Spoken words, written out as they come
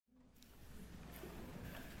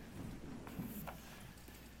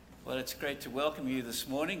Well, it's great to welcome you this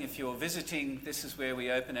morning. If you're visiting, this is where we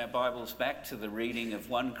open our Bibles back to the reading of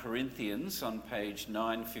 1 Corinthians on page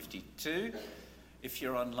 952. If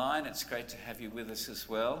you're online, it's great to have you with us as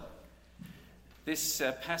well. This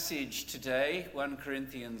passage today, 1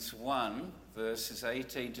 Corinthians 1, verses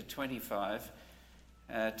 18 to 25,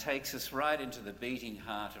 takes us right into the beating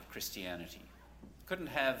heart of Christianity. Couldn't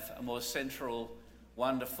have a more central,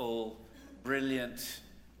 wonderful, brilliant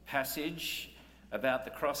passage about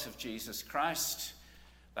the cross of Jesus Christ,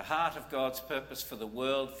 the heart of God's purpose for the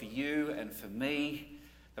world, for you and for me,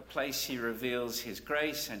 the place he reveals his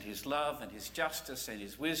grace and his love and his justice and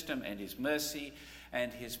his wisdom and his mercy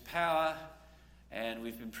and his power. And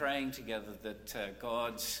we've been praying together that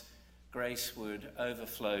God's grace would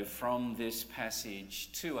overflow from this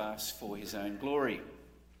passage to us for his own glory.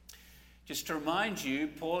 Just to remind you,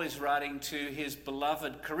 Paul is writing to his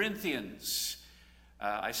beloved Corinthians.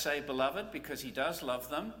 I say beloved because he does love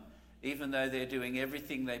them, even though they're doing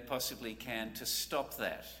everything they possibly can to stop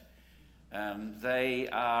that. They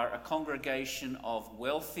are a congregation of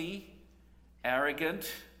wealthy,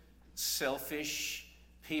 arrogant, selfish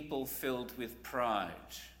people filled with pride.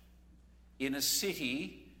 In a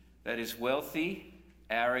city that is wealthy,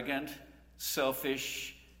 arrogant,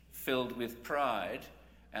 selfish, filled with pride,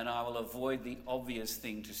 and I will avoid the obvious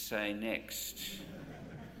thing to say next.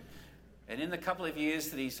 And in the couple of years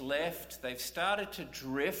that he's left, they've started to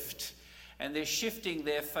drift, and they're shifting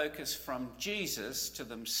their focus from Jesus to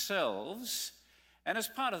themselves. And as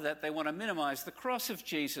part of that, they want to minimize the cross of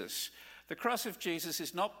Jesus. The cross of Jesus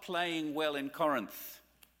is not playing well in Corinth.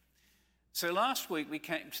 So last week we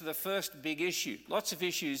came to the first big issue. Lots of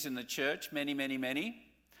issues in the church, many,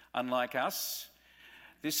 unlike us.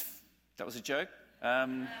 That was a joke.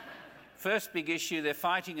 First big issue, they're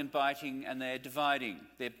fighting and biting and they're dividing.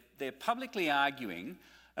 They're publicly arguing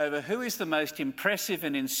over who is the most impressive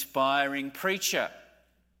and inspiring preacher.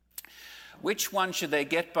 Which one should they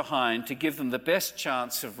get behind to give them the best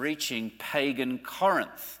chance of reaching pagan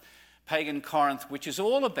Corinth? Pagan Corinth, which is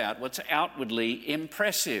all about what's outwardly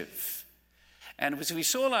impressive. And as we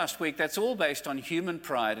saw last week, that's all based on human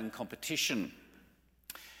pride and competition.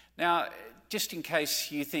 Now, just in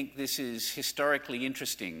case you think this is historically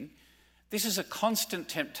interesting, this is a constant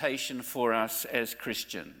temptation for us as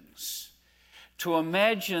Christians to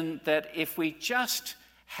imagine that if we just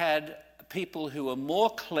had people who are more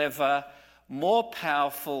clever, more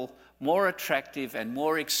powerful, more attractive and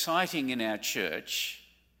more exciting in our church,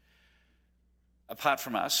 apart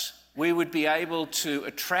from us, we would be able to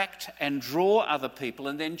attract and draw other people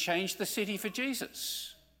and then change the city for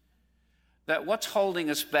Jesus. That what's holding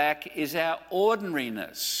us back is our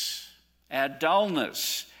ordinariness, our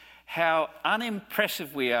dullness, how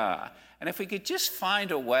unimpressive we are. And if we could just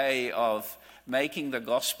find a way of making the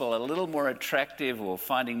gospel a little more attractive or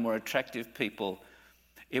finding more attractive people,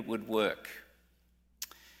 it would work.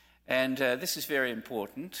 And this is very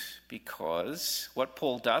important because what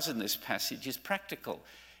Paul does in this passage is practical.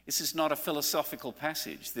 This is not a philosophical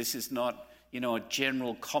passage. This is not, a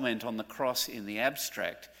general comment on the cross in the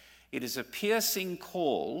abstract. It is a piercing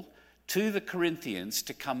call to the Corinthians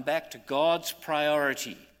to come back to God's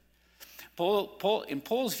priority. In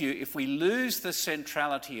Paul's view, if we lose the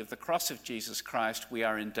centrality of the cross of Jesus Christ, we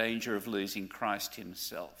are in danger of losing Christ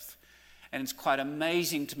himself. And it's quite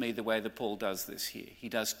amazing to me the way that Paul does this here. He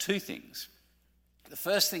does two things. The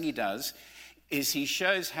first thing he does is he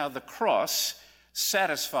shows how the cross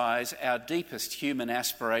satisfies our deepest human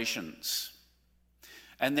aspirations.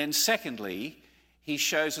 And then secondly, he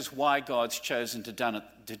shows us why God's chosen to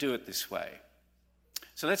do it this way.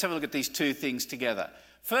 So let's have a look at these two things together.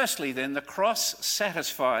 Firstly, then, the cross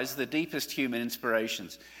satisfies the deepest human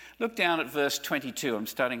inspirations. Look down at verse 22. I'm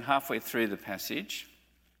starting halfway through the passage.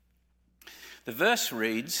 The verse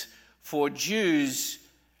reads, "For Jews,"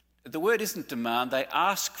 the word isn't demand, they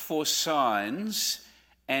ask for signs,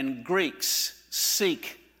 and Greeks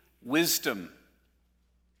seek wisdom.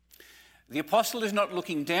 The apostle is not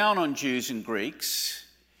looking down on Jews and Greeks.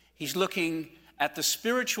 He's looking at the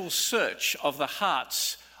spiritual search of the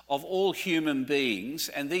hearts of all human beings,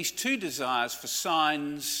 and these two desires for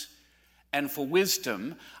signs and for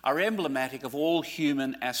wisdom are emblematic of all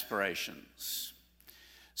human aspirations.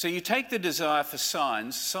 So you take the desire for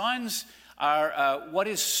signs. Signs are what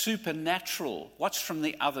is supernatural, what's from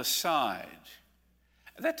the other side.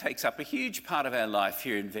 And that takes up a huge part of our life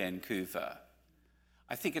here in Vancouver.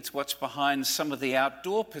 I think it's what's behind some of the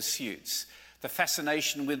outdoor pursuits, the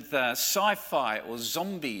fascination with sci-fi or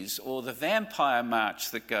zombies or the vampire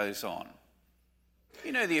march that goes on.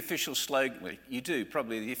 You know the official slogan, well, you do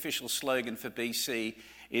probably, the official slogan for BC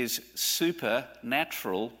is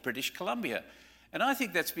Supernatural British Columbia. And I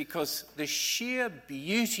think that's because the sheer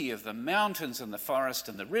beauty of the mountains and the forest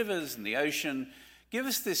and the rivers and the ocean give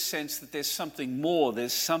us this sense that there's something more,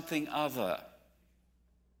 there's something other.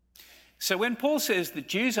 So when Paul says that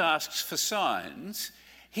Jews asks for signs,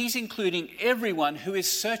 he's including everyone who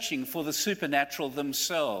is searching for the supernatural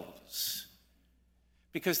themselves.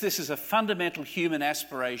 Because this is a fundamental human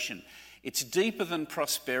aspiration. It's deeper than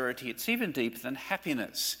prosperity. It's even deeper than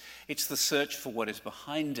happiness. It's the search for what is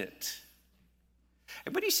behind it.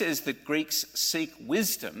 And when he says that Greeks seek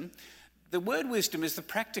wisdom, the word wisdom is the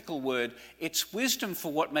practical word. It's wisdom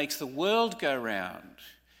for what makes the world go round.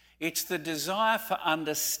 It's the desire for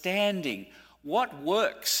understanding what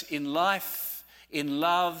works in life, in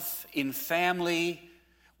love, in family.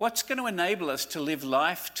 What's going to enable us to live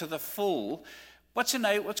life to the full? What's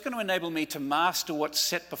going to enable me to master what's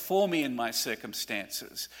set before me in my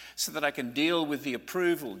circumstances so that I can deal with the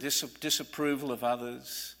approval, disapproval of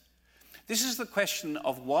others? This is the question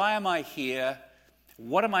of why am I here?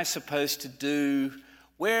 What am I supposed to do?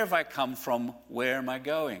 Where have I come from? Where am I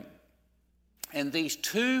going? And these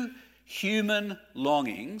two human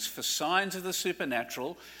longings for signs of the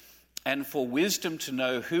supernatural and for wisdom to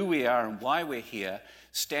know who we are and why we're here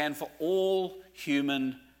stand for all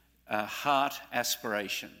human heart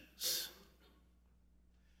aspirations.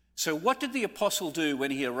 So what did the apostle do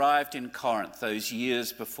when he arrived in Corinth those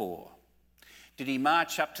years before? Did he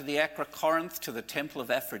march up to the Acra Corinth to the temple of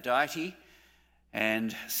Aphrodite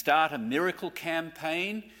and start a miracle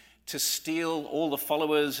campaign to steal all the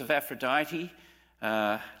followers of Aphrodite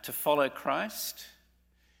to follow Christ?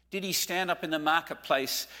 Did he stand up in the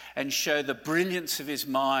marketplace and show the brilliance of his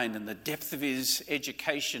mind and the depth of his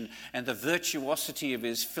education and the virtuosity of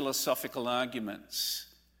his philosophical arguments?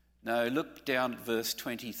 No, look down at verse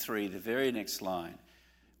 23, the very next line.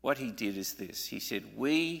 What he did is this. He said,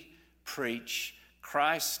 "We preach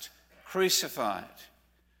Christ crucified,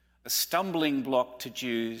 a stumbling block to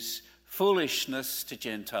Jews, foolishness to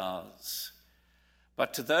Gentiles.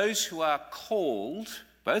 But to those who are called,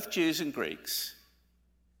 both Jews and Greeks,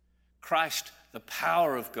 Christ, the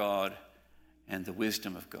power of God and the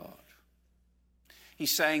wisdom of God."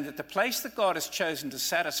 He's saying that the place that God has chosen to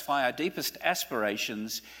satisfy our deepest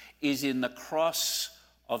aspirations is in the cross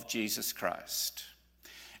of Jesus Christ.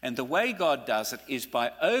 And the way God does it is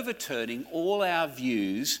by overturning all our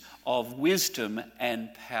views of wisdom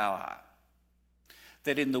and power.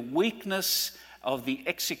 That in the weakness of the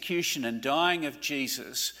execution and dying of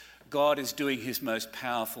Jesus, God is doing his most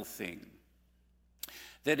powerful thing.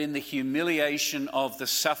 That in the humiliation of the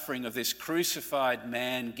suffering of this crucified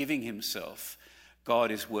man giving himself,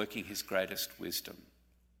 God is working his greatest wisdom.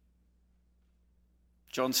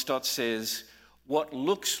 John Stott says, "What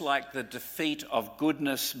looks like the defeat of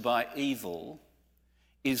goodness by evil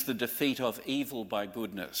is the defeat of evil by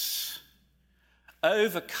goodness.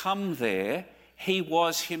 Overcome there, he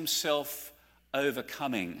was himself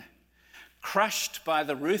overcoming. Crushed by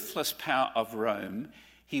the ruthless power of Rome,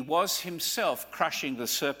 he was himself crushing the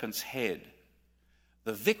serpent's head.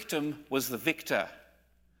 The victim was the victor.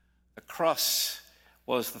 The cross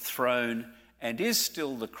was the throne and is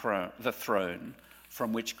still the throne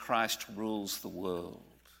from which Christ rules the world."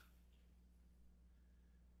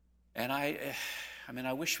 And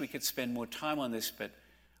I wish we could spend more time on this, but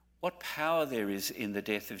what power there is in the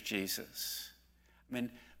death of Jesus.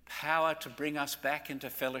 Power to bring us back into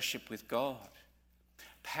fellowship with God.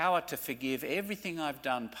 Power to forgive everything I've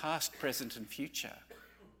done, past, present and future.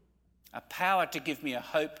 A power to give me a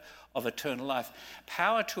hope of eternal life.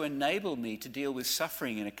 Power to enable me to deal with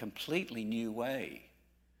suffering in a completely new way.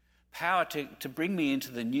 Power to bring me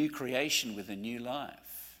into the new creation with a new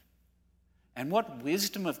life. And what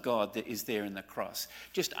wisdom of God is there in the cross,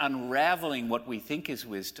 just unraveling what we think is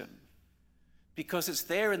wisdom. Because it's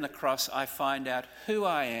there in the cross I find out who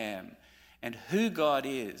I am and who God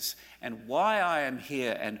is and why I am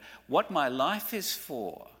here and what my life is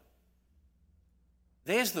for.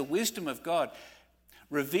 There's the wisdom of God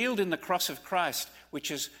revealed in the cross of Christ, which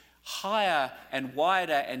is higher and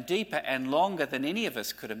wider and deeper and longer than any of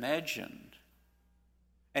us could imagine.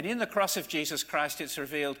 And in the cross of Jesus Christ, it's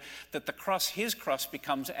revealed that the cross, his cross,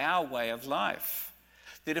 becomes our way of life.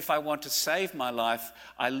 That if I want to save my life,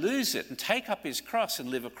 I lose it and take up his cross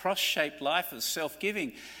and live a cross-shaped life of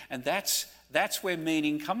self-giving. And that's where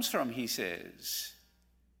meaning comes from, he says.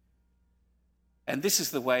 And this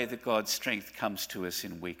is the way that God's strength comes to us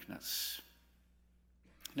in weakness.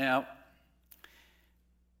 Now,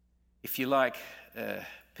 if you like,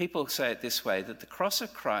 people say it this way, that the cross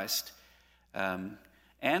of Christ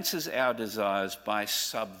answers our desires by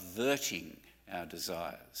subverting our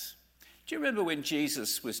desires. Do you remember when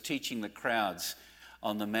Jesus was teaching the crowds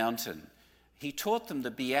on the mountain? he taught them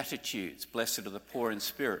the Beatitudes. Blessed are the poor in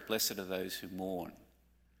spirit, blessed are those who mourn.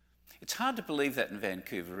 It's hard to believe that in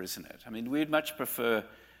Vancouver, isn't it? I mean, we'd much prefer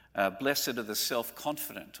blessed are the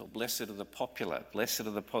self-confident, or blessed are the popular, blessed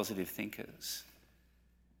are the positive thinkers.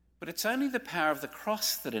 But it's only the power of the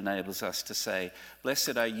cross that enables us to say,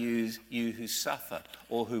 blessed are you who suffer,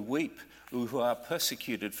 or who weep, or who are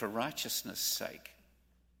persecuted for righteousness' sake.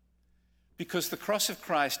 Because the cross of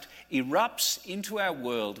Christ erupts into our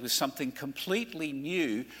world with something completely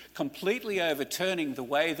new, completely overturning the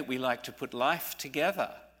way that we like to put life together.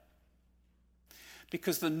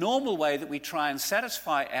 Because the normal way that we try and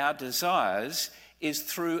satisfy our desires is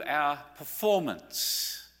through our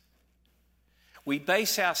performance. We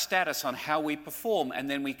base our status on how we perform, and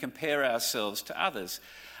then we compare ourselves to others.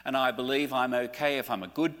 And I believe I'm okay if I'm a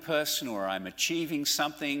good person, or I'm achieving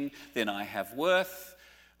something, then I have worth.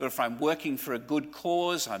 Or if I'm working for a good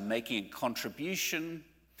cause, I'm making a contribution.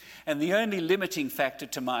 And the only limiting factor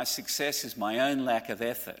to my success is my own lack of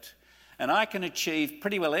effort. And I can achieve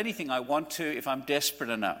pretty well anything I want to if I'm desperate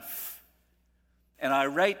enough. And I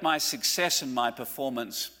rate my success and my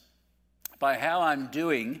performance by how I'm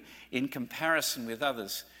doing in comparison with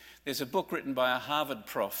others. There's a book written by a Harvard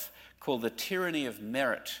prof called The Tyranny of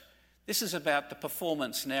Merit. This is about the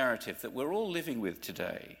performance narrative that we're all living with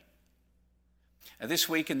today. This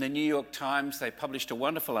week in the New York Times, they published a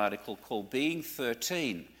wonderful article called Being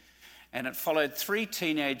 13, and it followed 3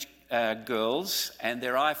 teenage girls and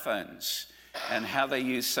their iPhones and how they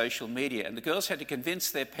use social media. And the girls had to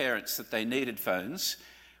convince their parents that they needed phones,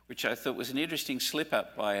 which I thought was an interesting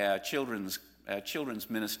slip-up by our children's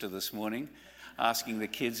minister this morning, asking the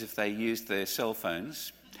kids if they used their cell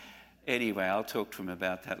phones. Anyway, I'll talk to him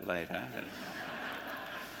about that later.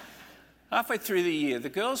 Halfway through the year, the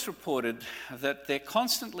girls reported that they're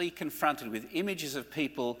constantly confronted with images of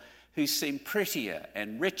people who seem prettier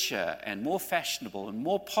and richer and more fashionable and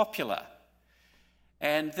more popular,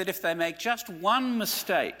 and that if they make just one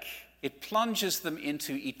mistake, it plunges them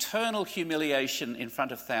into eternal humiliation in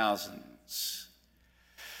front of thousands.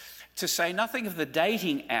 To say nothing of the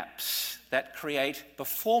dating apps that create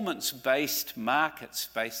performance-based markets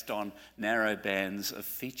based on narrow bands of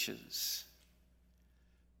features.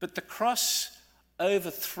 But the cross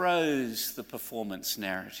overthrows the performance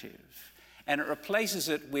narrative, and it replaces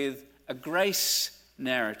it with a grace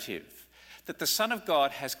narrative, that the Son of God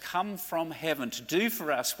has come from heaven to do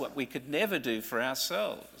for us what we could never do for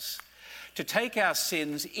ourselves, to take our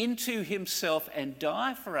sins into himself and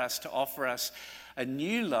die for us, to offer us a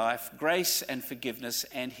new life, grace and forgiveness,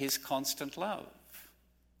 and his constant love.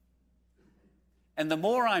 And the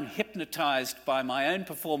more I'm hypnotized by my own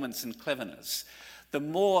performance and cleverness, the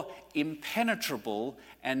more impenetrable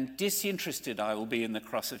and disinterested I will be in the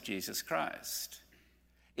cross of Jesus Christ.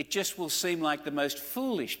 It just will seem like the most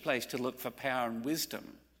foolish place to look for power and wisdom.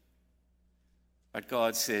 But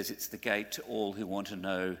God says it's the gate to all who want to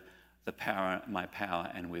know my power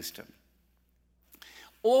and wisdom.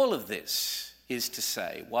 All of this is to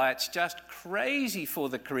say why it's just crazy for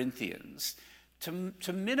the Corinthians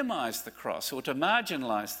to minimize the cross or to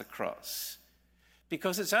marginalize the cross.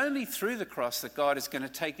 Because it's only through the cross that God is going to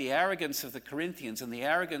take the arrogance of the Corinthians and the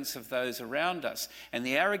arrogance of those around us and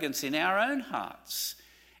the arrogance in our own hearts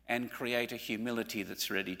and create a humility that's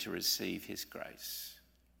ready to receive his grace.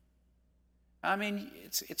 I mean,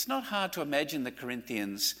 it's not hard to imagine the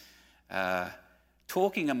Corinthians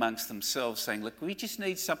talking amongst themselves saying, look, we just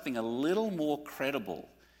need something a little more credible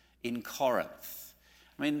in Corinth.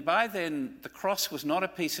 I mean, by then, the cross was not a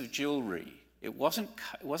piece of jewelry. It wasn't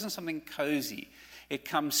something cozy. It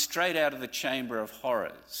comes straight out of the chamber of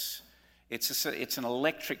horrors. It's an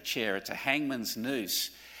electric chair. It's a hangman's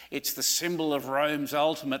noose. It's the symbol of Rome's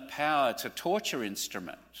ultimate power. It's a torture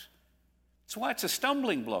instrument. It's why it's a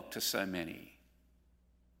stumbling block to so many.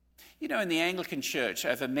 You know, in the Anglican Church,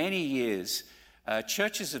 over many years,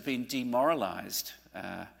 churches have been demoralised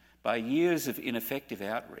by years of ineffective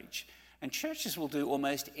outreach. And churches will do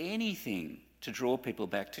almost anything to draw people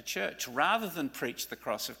back to church rather than preach the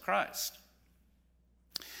cross of Christ.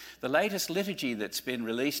 The latest liturgy that's been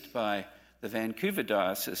released by the Vancouver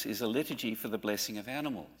Diocese is a liturgy for the blessing of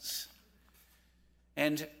animals.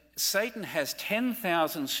 And Satan has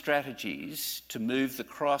 10,000 strategies to move the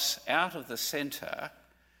cross out of the centre,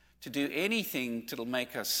 to do anything that'll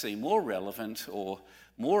make us seem more relevant or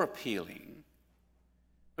more appealing.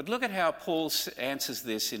 But look at how Paul answers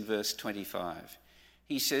this in verse 25.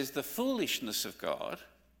 He says, the foolishness of God,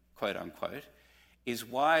 quote unquote, is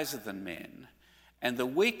wiser than men, and the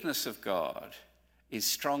weakness of God is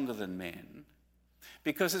stronger than men.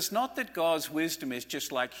 Because it's not that God's wisdom is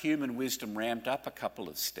just like human wisdom ramped up a couple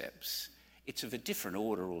of steps. It's of a different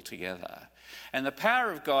order altogether. And the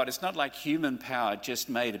power of God is not like human power just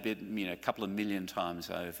made a couple of million times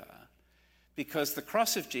over. Because the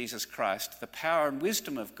cross of Jesus Christ, the power and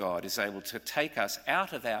wisdom of God, is able to take us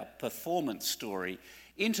out of our performance story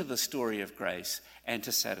into the story of grace and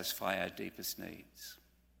to satisfy our deepest needs.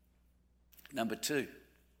 Number 2,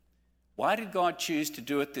 why did God choose to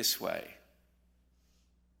do it this way?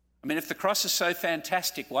 I mean, if the cross is so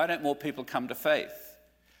fantastic, why don't more people come to faith?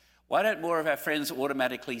 Why don't more of our friends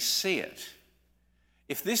automatically see it?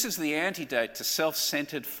 If this is the antidote to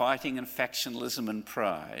self-centered fighting and factionalism and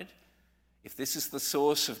pride, if this is the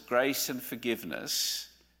source of grace and forgiveness,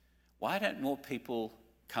 why don't more people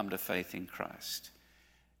come to faith in Christ?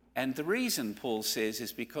 And the reason, Paul says,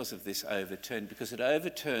 is because of this overturn, because it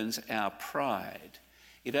overturns our pride.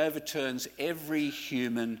 It overturns every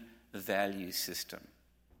human value system.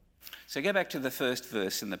 So go back to the first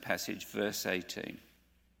verse in the passage, verse 18.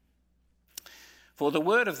 For the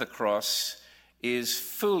word of the cross is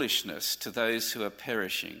foolishness to those who are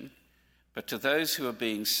perishing, but to those who are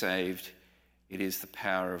being saved, it is the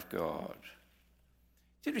power of God.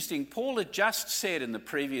 It's interesting, Paul had just said in the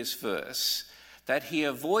previous verse that he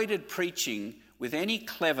avoided preaching with any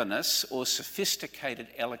cleverness or sophisticated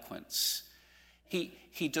eloquence.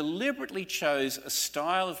 He deliberately chose a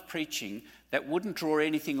style of preaching that wouldn't draw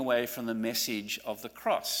anything away from the message of the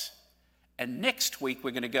cross. And next week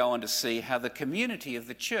we're going to go on to see how the community of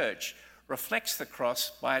the church reflects the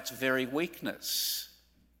cross by its very weakness.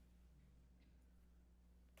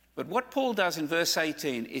 But what Paul does in verse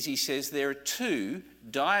 18 is he says there are 2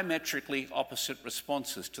 diametrically opposite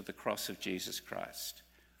responses to the cross of Jesus Christ.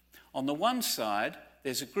 On the one side,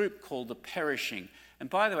 there's a group called the perishing. And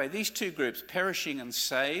by the way, these 2 groups, perishing and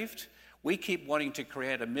saved, we keep wanting to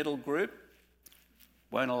create a middle group,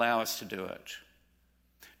 won't allow us to do it.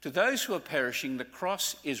 To those who are perishing, the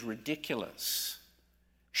cross is ridiculous,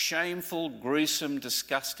 shameful, gruesome,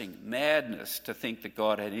 disgusting, madness to think that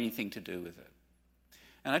God had anything to do with it.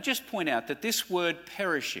 And I just point out that this word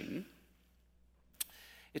perishing,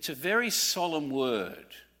 it's a very solemn word.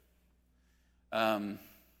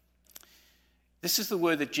 This is the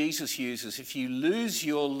word that Jesus uses. If you lose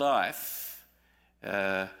your life,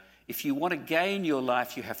 if you want to gain your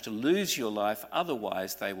life, you have to lose your life,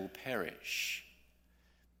 otherwise they will perish.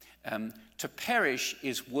 To perish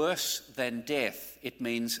is worse than death. It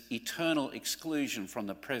means eternal exclusion from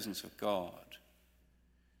the presence of God.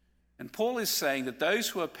 And Paul is saying that to those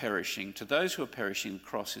who are perishing, the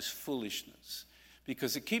cross is foolishness,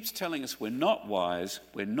 because it keeps telling us we're not wise,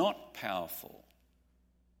 we're not powerful.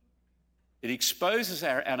 It exposes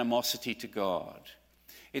our animosity to God.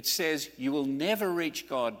 It says you will never reach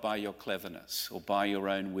God by your cleverness or by your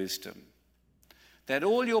own wisdom. That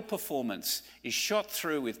all your performance is shot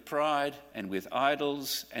through with pride and with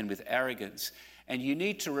idols and with arrogance, and you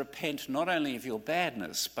need to repent not only of your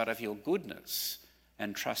badness but of your goodness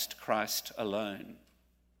and trust Christ alone.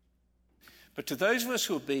 But to those of us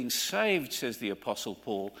who are being saved, says the Apostle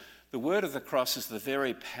Paul, the word of the cross is the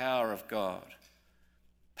very power of God.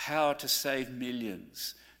 Power to save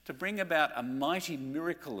millions, to bring about a mighty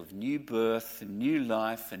miracle of new birth and new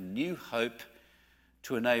life and new hope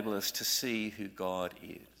to enable us to see who God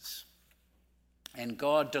is. And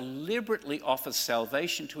God deliberately offers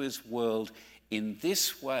salvation to his world in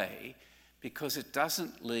this way because it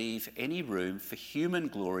doesn't leave any room for human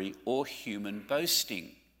glory or human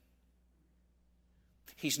boasting.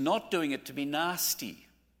 He's not doing it to be nasty.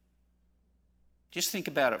 Just think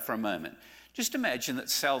about it for a moment. Just imagine that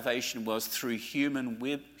salvation was through human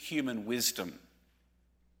wisdom.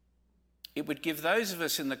 It would give those of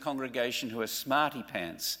us in the congregation who are smarty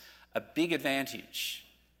pants a big advantage.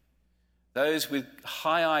 Those with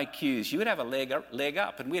high IQs, you would have a leg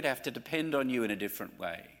up and we'd have to depend on you in a different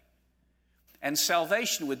way. And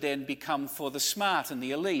salvation would then become for the smart and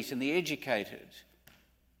the elite and the educated.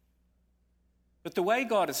 But the way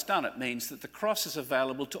God has done it means that the cross is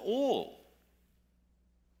available to all.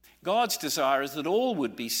 God's desire is that all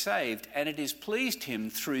would be saved, and it has pleased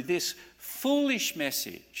him through this foolish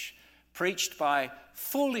message preached by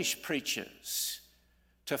foolish preachers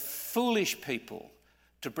to foolish people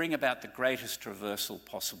to bring about the greatest reversal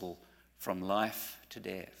possible from life to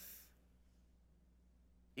death.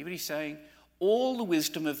 Hear what he's saying? All the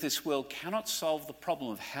wisdom of this world cannot solve the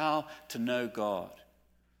problem of how to know God.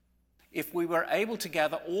 If we were able to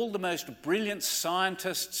gather all the most brilliant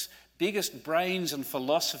scientists, biggest brains and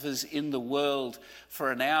philosophers in the world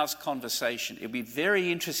for an hour's conversation, it would be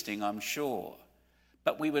very interesting, I'm sure,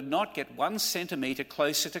 but we would not get 1 centimetre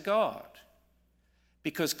closer to God,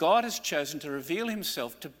 because God has chosen to reveal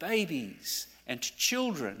himself to babies and to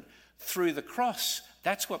children through the cross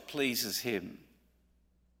That's what pleases him.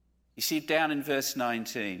 You see it down in verse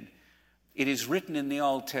 19. It is written in the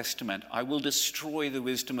Old Testament, I will destroy the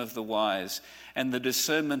wisdom of the wise, and the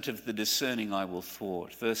discernment of the discerning I will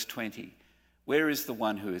thwart. Verse 20, where is the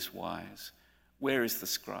one who is wise? Where is the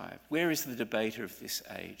scribe? Where is the debater of this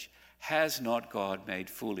age? Has not God made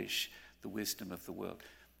foolish the wisdom of the world?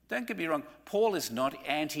 Don't get me wrong, Paul is not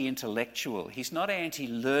anti-intellectual. He's not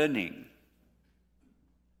anti-learning.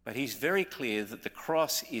 But he's very clear that the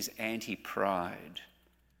cross is anti-pride.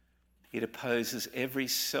 It opposes every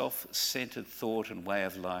self-centered thought and way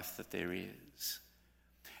of life that there is.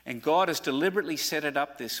 And God has deliberately set it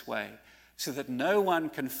up this way so that no one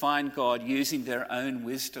can find God using their own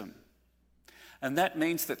wisdom. And that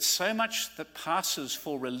means that so much that passes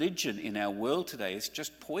for religion in our world today is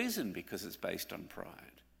just poison because it's based on pride.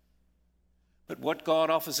 But what God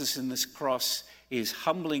offers us in this cross is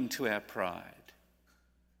humbling to our pride,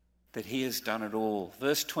 that he has done it all.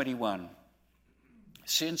 Verse 21,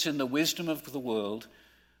 since in the wisdom of the world,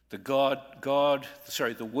 the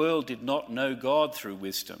world did not know God through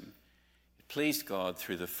wisdom, it pleased God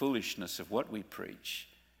through the foolishness of what we preach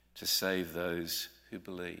to save those who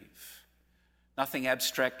believe. Nothing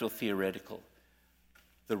abstract or theoretical.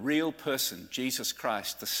 The real person, Jesus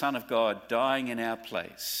Christ, the Son of God, dying in our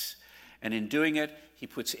place. And in doing it, he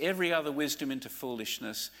puts every other wisdom into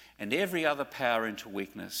foolishness and every other power into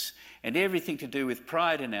weakness, and everything to do with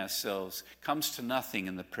pride in ourselves comes to nothing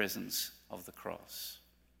in the presence of the cross.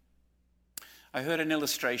 I heard an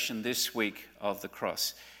illustration this week of the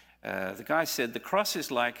cross. The guy said the cross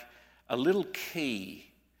is like a little key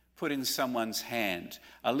put in someone's hand,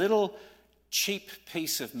 a little cheap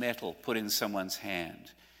piece of metal put in someone's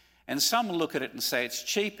hand. And some look at it and say, it's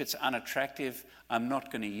cheap, it's unattractive, I'm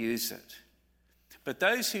not going to use it. But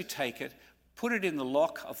those who take it, put it in the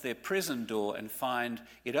lock of their prison door and find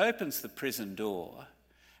it opens the prison door,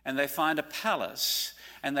 and they find a palace,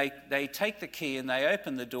 and they take the key and they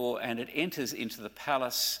open the door and it enters into the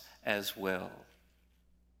palace as well.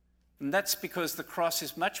 And that's because the cross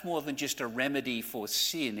is much more than just a remedy for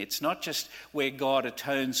sin. It's not just where God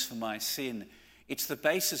atones for my sin. It's the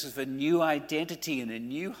basis of a new identity and a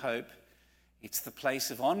new hope. It's the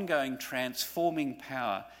place of ongoing transforming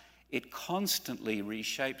power. It constantly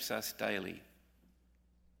reshapes us daily.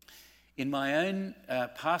 In my own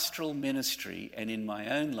pastoral ministry and in my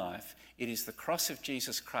own life, it is the cross of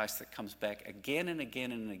Jesus Christ that comes back again and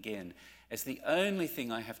again and again as the only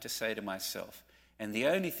thing I have to say to myself and the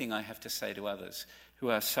only thing I have to say to others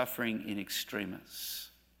who are suffering in extremis.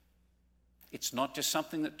 It's not just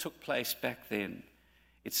something that took place back then.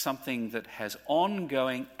 It's something that has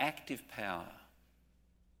ongoing active power.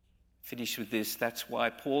 Finish with this. That's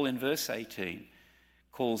why Paul in verse 18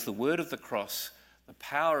 calls the word of the cross the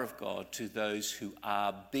power of God to those who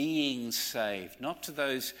are being saved, not to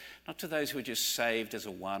those who are just saved as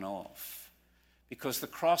a one-off. Because the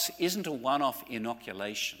cross isn't a one-off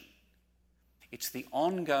inoculation. It's the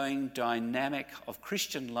ongoing dynamic of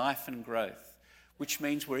Christian life and growth, which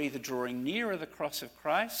means we're either drawing nearer the cross of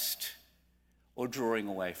Christ or drawing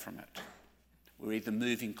away from it. We're either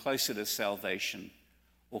moving closer to salvation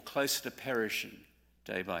or closer to perishing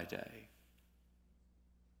day by day.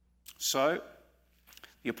 So,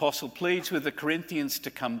 the apostle pleads with the Corinthians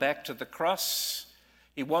to come back to the cross.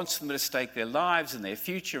 He wants them to stake their lives and their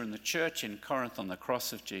future in the church in Corinth on the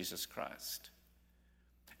cross of Jesus Christ.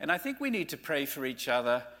 And I think we need to pray for each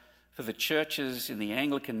other, for the churches in the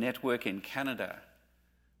Anglican network in Canada,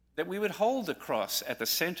 that we would hold the cross at the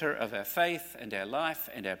centre of our faith and our life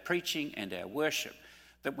and our preaching and our worship,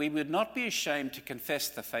 that we would not be ashamed to confess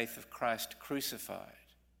the faith of Christ crucified.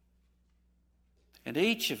 And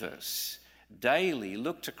each of us daily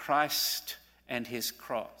look to Christ and his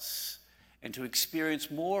cross and to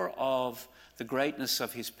experience more of the greatness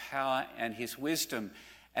of his power and his wisdom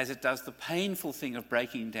as it does the painful thing of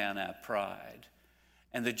breaking down our pride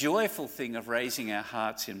and the joyful thing of raising our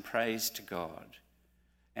hearts in praise to God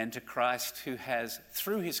and to Christ, who has,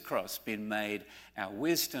 through his cross, been made our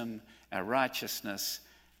wisdom, our righteousness,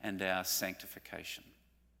 and our sanctification.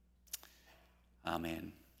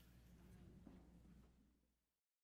 Amen.